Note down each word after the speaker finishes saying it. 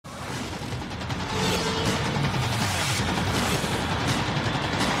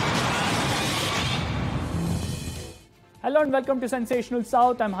Hello and welcome to Sensational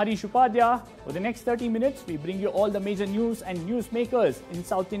South. I'm Harish Upadhyaya. For the next 30 minutes, we bring you all the major news and newsmakers in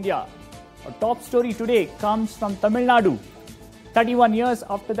South India. Our top story today comes from Tamil Nadu. 31 years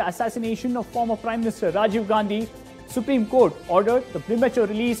after the assassination of former Prime Minister Rajiv Gandhi, Supreme Court ordered the premature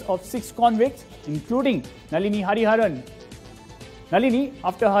release of 6 convicts, including Nalini Hariharan. Nalini,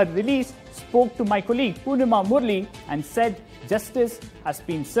 after her release, spoke to my colleague Purnima Murli and said justice has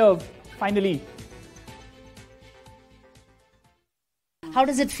been served finally. How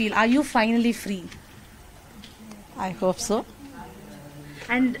does it feel? Are you finally free? I hope so.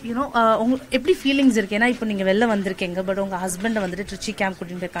 And you know, எப்படி feelings இருக்கு? ஏன்னா இப்போ நீங்கள் வெளில வந்திருக்கீங்க, but உங்கள் ஹஸ்பண்டை வந்துட்டு ட்ரிச்சி கேம்ப்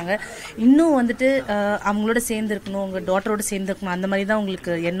கூட்டிகிட்டு போயிருக்காங்க. இன்னும் வந்துட்டு அவங்களோட சேர்ந்து இருக்கணும், உங்கள் டாட்டரோட சேர்ந்து இருக்கணும், அந்த மாதிரி தான்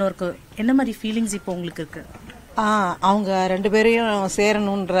உங்களுக்கு எண்ணம் இருக்கு. என்ன மாதிரி ஃபீலிங்ஸ் இப்போ உங்களுக்கு இருக்கு? அவங்க 2 பேரையும்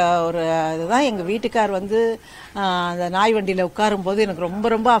சேரணுன்ற ஒரு இதுதான். எங்கள் வீட்டுக்கார் வந்து அந்த நாய் வண்டியில் உட்காரும்போது எனக்கு ரொம்ப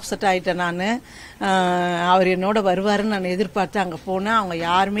ரொம்ப அப்செட் ஆகிட்டேன். நான் அவர் என்னோட வருவாருன்னு நான் எதிர்பார்த்து அங்கே போனேன். அவங்க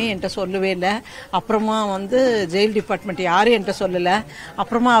யாருமே என்கிட்ட சொல்லவே இல்லை. அப்புறமா வந்து ஜெயில் டிபார்ட்மெண்ட் யாரும் என்கிட்ட சொல்லலை.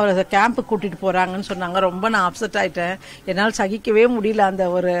 அப்புறமா அவரை கேம்புக்கு கூட்டிகிட்டு போகிறாங்கன்னு சொன்னாங்க. ரொம்ப நான் அப்செட் ஆகிட்டேன். என்னால் சகிக்கவே முடியல அந்த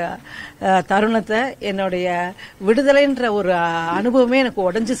ஒரு தருணத்தை. என்னுடைய விடுதலைன்ற ஒரு அனுபவமே எனக்கு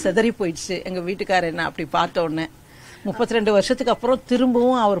உடஞ்சி சிதறி போயிடுச்சு. எங்கள் வீட்டுக்காரர் என்ன அப்படி பார்த்தோன்னே 32 வருஷத்துக்கு அப்புறம்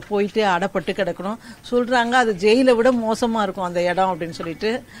திரும்பவும் அவர் போயிட்டு அடப்பட்டு கிடக்கணும் சொல்றாங்க. அது ஜெயிலை விட மோசமா இருக்கும் அந்த இடம் அப்படின்னு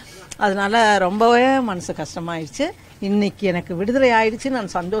சொல்லிட்டு, அதனால ரொம்பவே மனசு கஷ்டமாயிடுச்சு. இன்னைக்கு எனக்கு விடுதலை ஆயிடுச்சு. நான்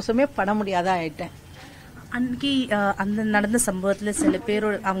சந்தோஷமே பட முடியாத ஆயிட்டேன். அன்னைக்கு அந்த நடந்த சம்பவத்துல சில பேர்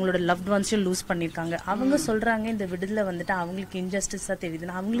அவங்களோட லவ்ட் ஒன்ஸையும் லூஸ் பண்ணிருக்காங்க. அவங்க சொல்றாங்க இந்த விடுதலை வந்துட்டு அவங்களுக்கு இன்ஜஸ்டிஸா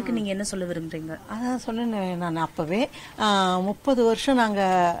தெரியுதுன்னு. அவங்களுக்கு நீங்க என்ன சொல்ல விரும்புறீங்க? அதான் சொன்னேன் நான் அப்பவே. 30 வருஷம் நாங்க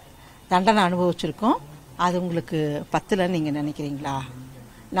தண்டனை அனுபவிச்சிருக்கோம். அது உங்களுக்கு 10ல நீங்க நினைக்கிறீங்களா?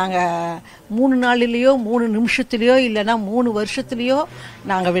 நாங்க 3 நாளிலேயோ 3 நிமிஷத்துலயோ இல்லைன்னா 3 வருஷத்துலயோ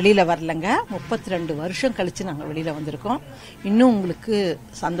நாங்க வெளியில வரலங்க. 32 வருஷம் கழிச்சு நாங்க வெளியில வந்திருக்கோம். இன்னும் உங்களுக்கு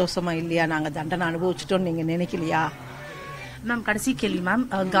சந்தோஷமா இல்லையா? நாங்க தண்டனை அனுபவிச்சிட்டோம் நீங்க நினைக்கலையா? மேம், கடைசி கேள்வி ma'am.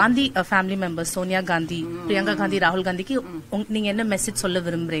 Gandhi family members Sonia Gandhi, Priyanka Gandhi, ராகுல் காந்திக்கு நீங்க என்ன மெசேஜ் சொல்ல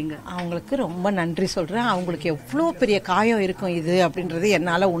விரும்புறீங்க? அவங்களுக்கு ரொம்ப நன்றி சொல்றேன். அவங்களுக்கு எவ்வளோ பெரிய காயம் இருக்கும் இது அப்படின்றது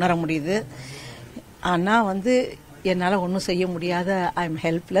என்னால உணர முடியுது. ஆனா வந்து என்னால ஒன்றும் செய்ய முடியாத ஐ எம்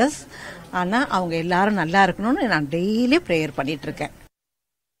ஹெல்ப்லெஸ். ஆனா அவங்க எல்லாரும் நல்லா இருக்கணும்னு நான் டெய்லி பிரேயர் பண்ணிட்டு இருக்கேன்.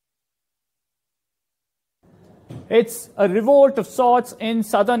 It's a revolt of sorts in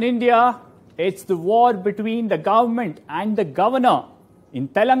southern India. It's the war between the government and the governor in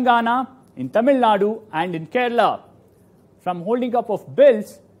Telangana, in Tamil Nadu and in Kerala. From holding up of bills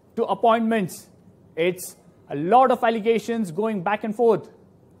to appointments, it's a lot of allegations going back and forth.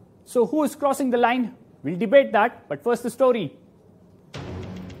 So who is crossing the line? We'll debate that, but first the story.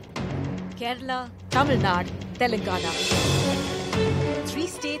 Kerala, Tamil Nadu, Telangana. 3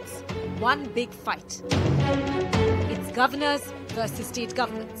 states, one big fight. It's governors versus state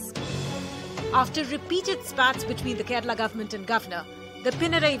governments. After repeated spats between the Kerala government and governor, the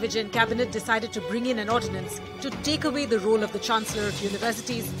Pinarayi Vijayan cabinet decided to bring in an ordinance to take away the role of the chancellor of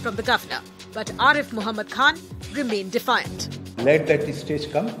universities from the governor. But Arif Mohammed Khan remained defiant. Let that stage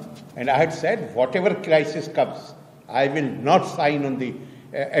come. And I had said, whatever crisis comes, I will not sign on the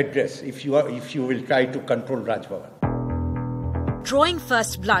address if you will try to control Raj Bhavan. Drawing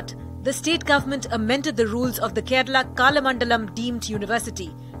first blood, the state government amended the rules of the Kerala Kalamandalam deemed university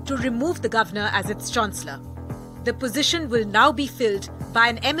to remove the governor as its chancellor. The position will now be filled by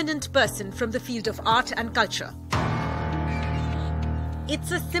an eminent person from the field of art and culture.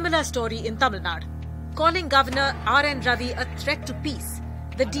 It's a similar story in Tamil Nadu. Calling Governor R.N. Ravi a threat to peace,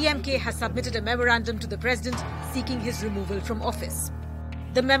 the DMK has submitted a memorandum to the president seeking his removal from office.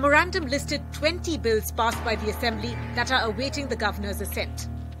 The memorandum listed 20 bills passed by the assembly that are awaiting the governor's assent.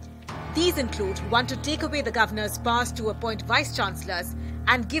 These include one to take away the governor's powers to appoint vice-chancellors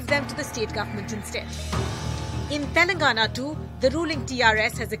and give them to the state government instead. In Telangana too, the ruling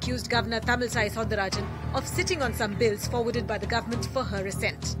TRS has accused Governor Tamisai Soundarajan of sitting on some bills forwarded by the government for her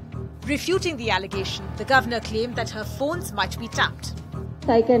assent. Refuting the allegation, the governor claimed that her phones might be tapped.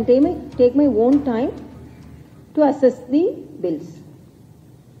 I can take my own time to assess the bills.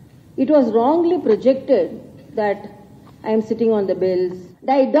 It was wrongly projected that I am sitting on the bills.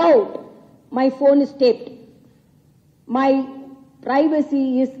 I doubt my phone is taped. My privacy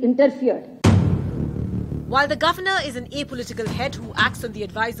is interfered. While the governor is an apolitical head who acts on the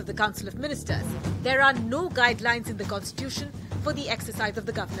advice of the Council of Ministers, there are no guidelines in the Constitution for the exercise of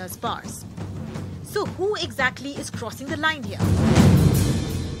the governor's powers. So who exactly is crossing the line here?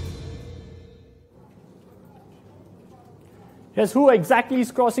 Yes, who exactly is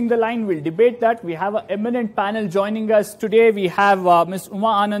crossing the line? We'll debate that. We have an eminent panel joining us today. We have Ms. Uma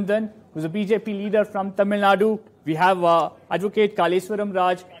Anandan, who's a BJP leader from Tamil Nadu. We have Advocate Kaleswaram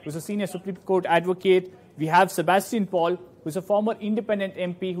Raj, who's a senior Supreme Court advocate. We have Sebastian Paul, who's a former independent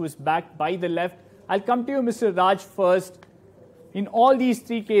MP who is backed by the left. I'll come to you, Mr. Raj, first. In all these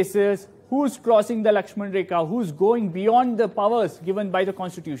three cases, who's crossing the Lakshman Rekha? Who's going beyond the powers given by the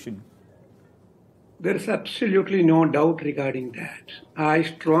Constitution? There is absolutely no doubt regarding that. I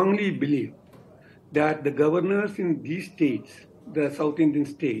strongly believe that the governors in these states, the South Indian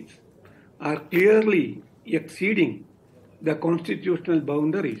states, are clearly exceeding the constitutional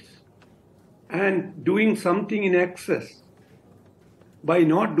boundaries and doing something in excess by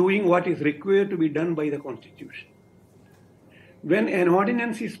not doing what is required to be done by the Constitution. When an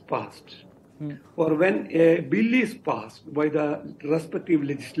ordinance is passed or when a bill is passed by the respective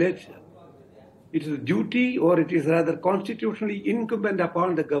legislature, it is a duty, or it is rather constitutionally incumbent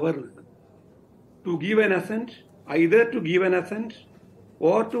upon the governor to give an assent, either to give an assent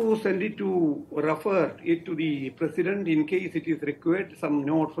or to send it to refer it to the president in case it is required. Some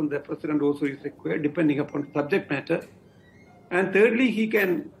note from the president also is required depending upon the subject matter. And thirdly, he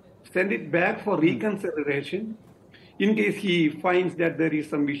can send it back for reconsideration in case he finds that there is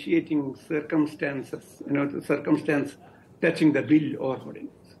some vitiating circumstances, the circumstance touching the bill or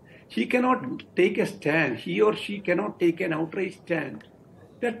ordinance. He cannot take a stand, he or she cannot take an outright stand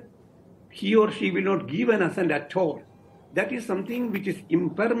that he or she will not give an assent at all. That is something which is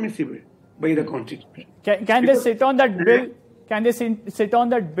impermissible by the Constitution. Can they sit on that bill? Can they sit on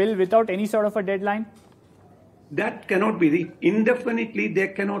that bill without any sort of a deadline? That cannot be. Indefinitely, they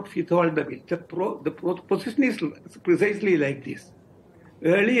cannot withhold the bill. The position is precisely like this.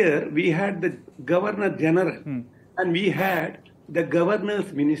 Earlier, we had the Governor General and we had the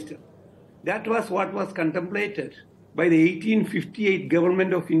Governor's Minister. That was what was contemplated by the 1858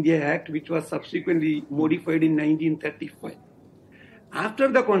 Government of India Act, which was subsequently modified in 1935. After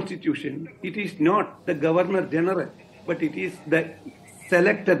the Constitution, it is not the Governor General, but it is the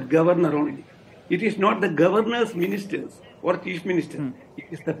selected governor only. It is not the Governor's Ministers or Chief Minister. It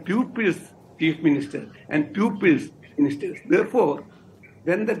is the pupils' Chief Minister and pupils' Ministers. Therefore,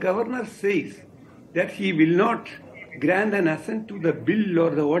 when the Governor says that he will not grant an assent to the bill or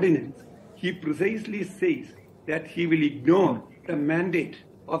the ordinance, he precisely says that he will ignore the mandate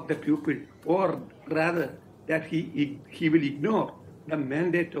of the pupil, or rather that he will ignore the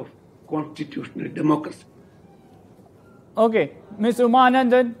mandate of constitutional democracy. Okay, Ms.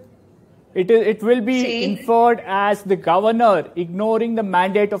 Umanandan, it will be inferred as the governor ignoring the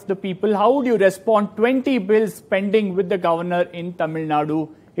mandate of the people. How would you respond? 20 bills pending with the governor in Tamil Nadu.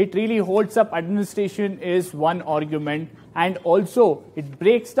 It really holds up administration is one argument, and also it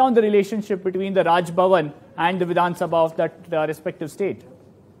breaks down the relationship between the Raj Bhavan and the Vidhan Sabha of that respective state.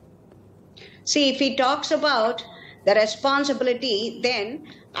 See, if he talks about the responsibility, then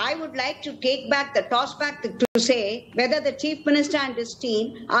I would like to toss back to say whether the Chief Minister and his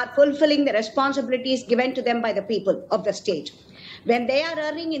team are fulfilling the responsibilities given to them by the people of the state. When they are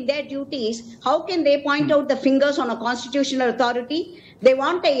erring in their duties, how can they point out the fingers on a constitutional authority? They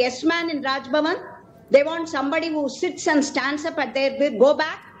want a yes man in Raj Bhavan. They want somebody who sits and stands up at their will. Go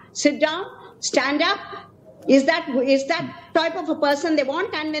back, sit down, stand up. Is that type of a person they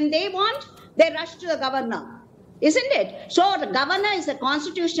want? And when they want, they rush to the governor. Isn't it? So the governor is a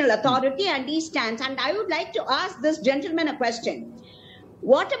constitutional authority and he stands. And I would like to ask this gentleman a question.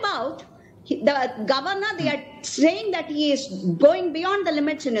 What about the governor? They are saying that he is going beyond the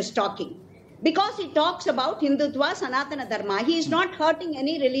limits in his talking. Because he talks about Hindutva, Sanatana Dharma, he is not hurting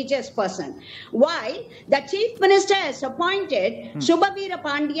any religious person. While the Chief Minister has appointed Subhavira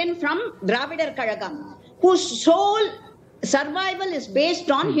Pandian from Dravidar Kazhagam, whose sole survival is based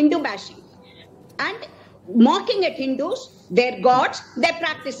on Hindu bashing and mocking at Hindus, their gods, their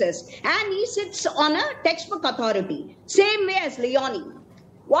practices. And he sits on a textbook authority, same way as Leone.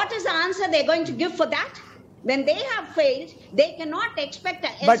 What is the answer they're going to give for that? When they have failed, they cannot expect a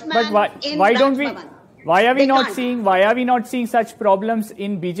yes man in why don't we? Bhavan. Why are we not seeing such problems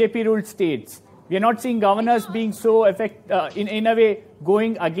in BJP-ruled states? We are not seeing governors being so in a way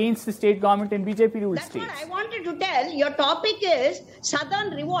going against the state government in BJP-ruled states. That's what I wanted to tell. Your topic is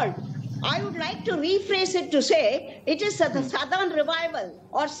Southern Revolt. I would like to rephrase it to say it is the Southern Revival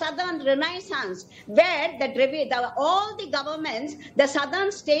or Southern Renaissance, where all the governments, the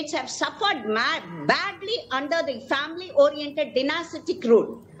Southern states have suffered badly under the family-oriented dynastic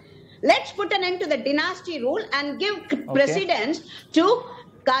rule. Let's put an end to the dynasty rule and give precedence to,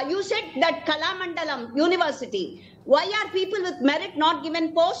 you said that Kalamandalam University. Why are people with merit not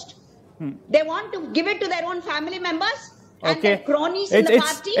given post? They want to give it to their own family members? And their cronies in the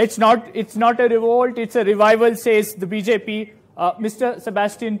party? It's not a revolt, it's a revival, says the BJP. Mr.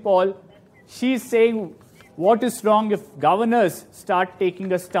 Sebastian Paul, she's saying what is wrong if governors start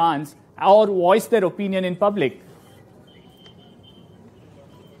taking a stance or voice their opinion in public?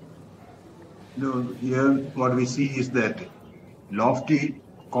 No, here what we see is that lofty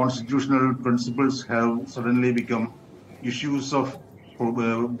constitutional principles have suddenly become issues of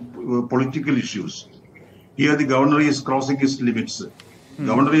political issues. Here the governor is crossing his limits.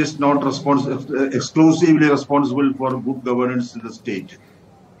 Governor is not exclusively responsible for good governance in the state.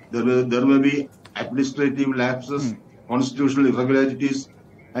 There will be administrative lapses, constitutional irregularities,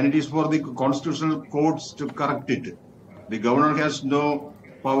 and it is for the constitutional courts to correct it. The governor has no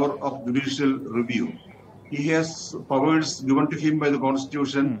power of judicial review. He has powers given to him by the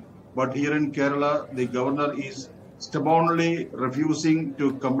constitution, but here in Kerala, the governor is stubbornly refusing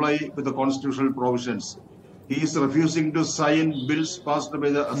to comply with the constitutional provisions. He is refusing to sign bills passed by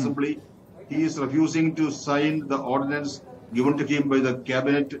the assembly. He is refusing to sign the ordinance given to him by the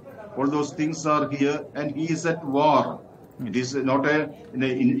cabinet. All those things are here, and he is at war. It is not an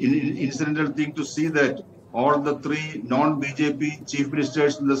incidental thing to see that all the three non-BJP chief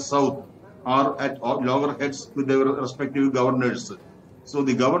ministers in the south are at loggerheads with their respective governors. So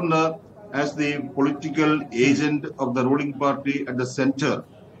the governor, as the political agent of the ruling party at the center,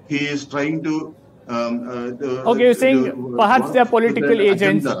 he is trying to okay, you're saying perhaps they're political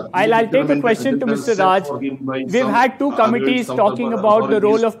agents. I'll take a question to Mr. Raj. We've had two committees talking about the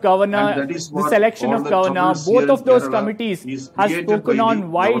role of governor, the selection of governor. Both of those committees have spoken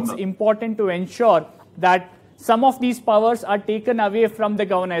on why it's important to ensure that some of these powers are taken away from the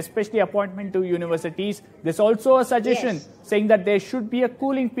governor, especially appointment to universities. There's also a suggestion saying that there should be a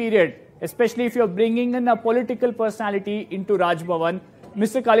cooling period, especially if you're bringing in a political personality into Raj Bhavan.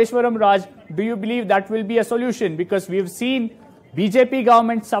 Mr. Kaleshwaram Raj, do you believe that will be a solution? Because we've seen BJP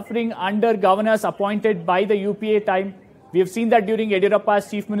government suffering under governors appointed by the UPA time. We have seen that during Yediyurappa's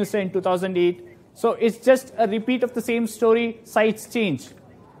chief minister in 2008. So it's just a repeat of the same story, sides change.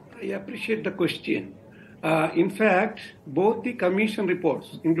 I appreciate the question. In fact, both the commission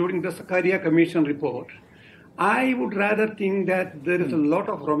reports, including the Sakaria commission report, I would rather think that there is a lot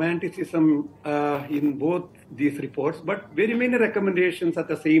of romanticism in both these reports, but very many recommendations at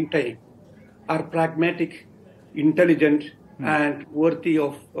the same time are pragmatic, intelligent, and worthy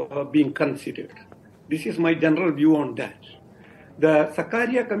of being considered. This is my general view on that. The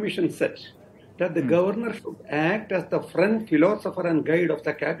Sakaria Commission said that the governor should act as the friend, philosopher, and guide of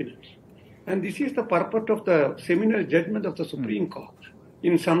the cabinet. And this is the purport of the seminal judgment of the Supreme Court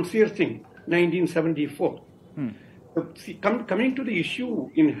in Shamsher Singh, 1974. So, see, coming to the issue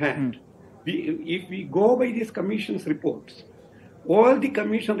in hand, if we go by these commission's reports, all the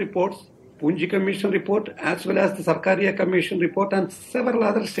commission reports, Punji Commission report, as well as the Sarkaria Commission report, and several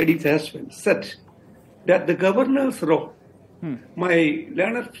other studies as well, said that the governor's role, my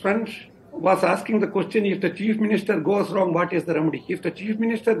learned friend was asking the question, if the chief minister goes wrong, what is the remedy? If the chief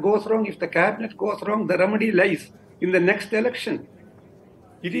minister goes wrong, if the cabinet goes wrong, the remedy lies in the next election.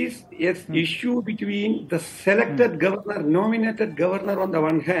 It is an issue between the selected governor, nominated governor on the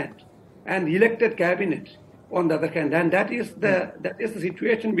one hand, and elected cabinet on the other hand. And that is the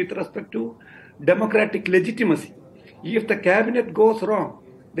situation with respect to democratic legitimacy. If the cabinet goes wrong,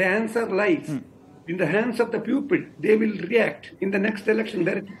 the answer lies in the hands of the people. They will react in the next election.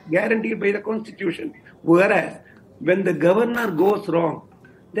 That is guaranteed by the constitution. Whereas when the governor goes wrong,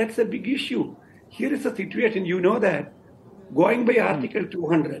 that's a big issue. Here is a situation, you know that, going by Article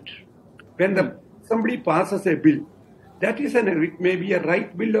 200, when somebody passes a bill, that is it may be a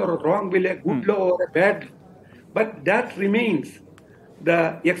right bill or a wrong bill, a good law or a bad law, but that remains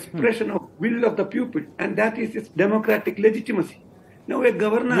the expression of will of the people, and that is its democratic legitimacy. Now a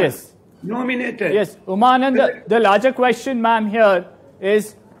governor nominated. Yes, Umanand, the larger question, ma'am, here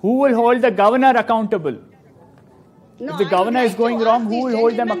is who will hold the governor accountable? No, if the governor is going wrong, who will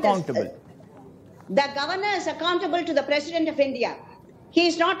hold them accountable? The governor is accountable to the President of India. He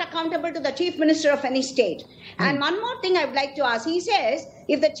is not accountable to the Chief Minister of any state. And one more thing I would like to ask. He says,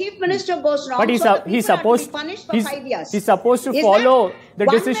 if the Chief Minister goes wrong, but he's supposed to be punished for 5 years. He's supposed to follow the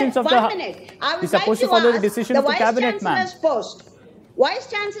decisions of the... He's supposed to follow the decisions of the cabinet, ma'am. Vice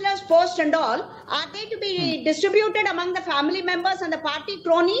Chancellor's post and all, are they to be distributed among the family members and the party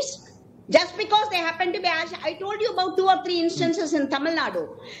cronies? Just because they happen to be... I told you about 2 or 3 instances in Tamil Nadu.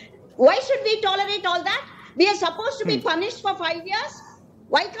 Why should we tolerate all that? We are supposed to be punished for 5 years.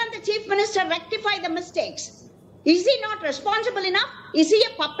 Why can't the Chief Minister rectify the mistakes? Is he not responsible enough? Is he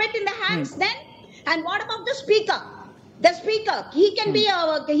a puppet in the hands then? And what about the Speaker? The Speaker, he can be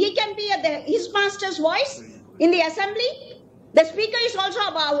his master's voice in the Assembly. The Speaker is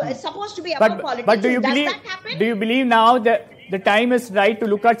also supposed to be above politics. But do you believe? Do you believe now that the time is right to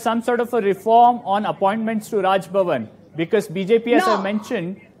look at some sort of a reform on appointments to Raj Bhavan? Because BJP, as I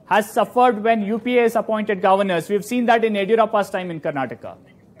mentioned, has suffered when UPA has appointed governors. We've seen that in Yediyurappa's time in Karnataka.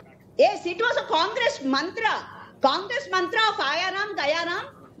 Yes, it was a Congress mantra. Congress mantra of Ayaram, Gayaram,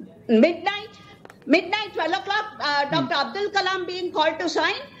 midnight, 12 o'clock, Dr. Abdul Kalam being called to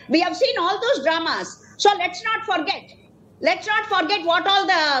sign. We have seen all those dramas. So let's not forget. Let's not forget what all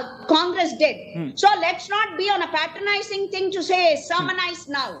the Congress did. So let's not be on a patronizing thing to say, sermonize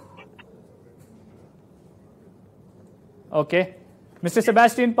now. Okay. Mr.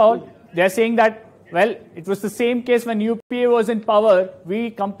 Sebastian Paul, they're saying that, well, it was the same case when UPA was in power.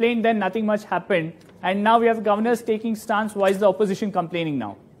 We complained then, nothing much happened. And now we have governors taking stance. Why is the opposition complaining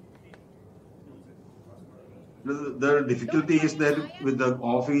now? The difficulty is that with the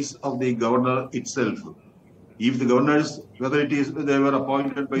office of the governor itself, if the governors, whether it is they were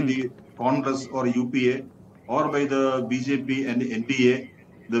appointed by the Congress or UPA or by the BJP and the NDA,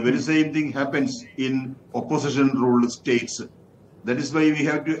 the very same thing happens in opposition-ruled states. That is why we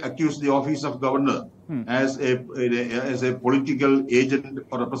have to accuse the office of governor as a political agent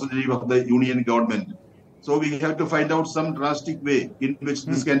or representative of the union government. So we have to find out some drastic way in which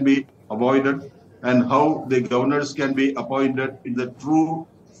this can be avoided and how the governors can be appointed in the true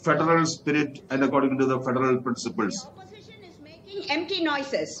federal spirit and according to the federal principles. The opposition is making empty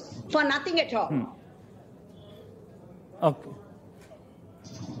noises for nothing at all. Okay.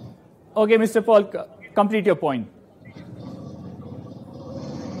 Okay, Mr. Paul, complete your point.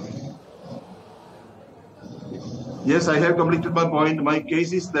 Yes, I have completed my point. My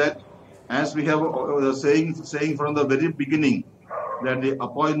case is that, as we have saying from the very beginning, that the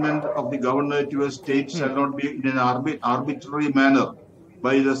appointment of the governor to a state shall not be in an arbitrary manner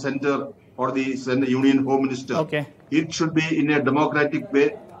by the center or the union home minister. Okay. It should be in a democratic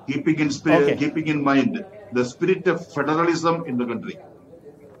way, keeping in mind the spirit of federalism in the country.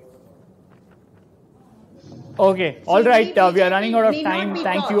 Okay, all right. We are running out of time.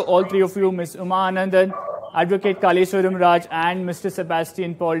 Thank you, all three of you, Ms. Uma Anandan, Advocate Kaleswaram Raj and Mr.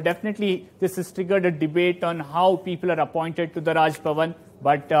 Sebastian Paul. Definitely, this has triggered a debate on how people are appointed to the Raj Bhavan.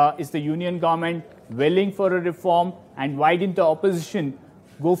 But is the union government willing for a reform? And why didn't the opposition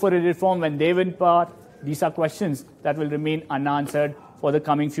go for a reform when they were in power? These are questions that will remain unanswered for the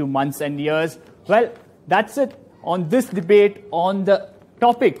coming few months and years. Well, that's it on this debate on the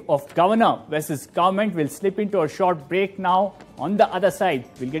topic of governor versus government. We'll slip into a short break now. On the other side,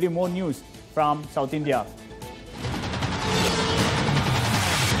 we'll get you more news from South India.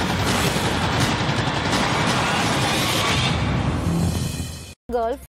 Girl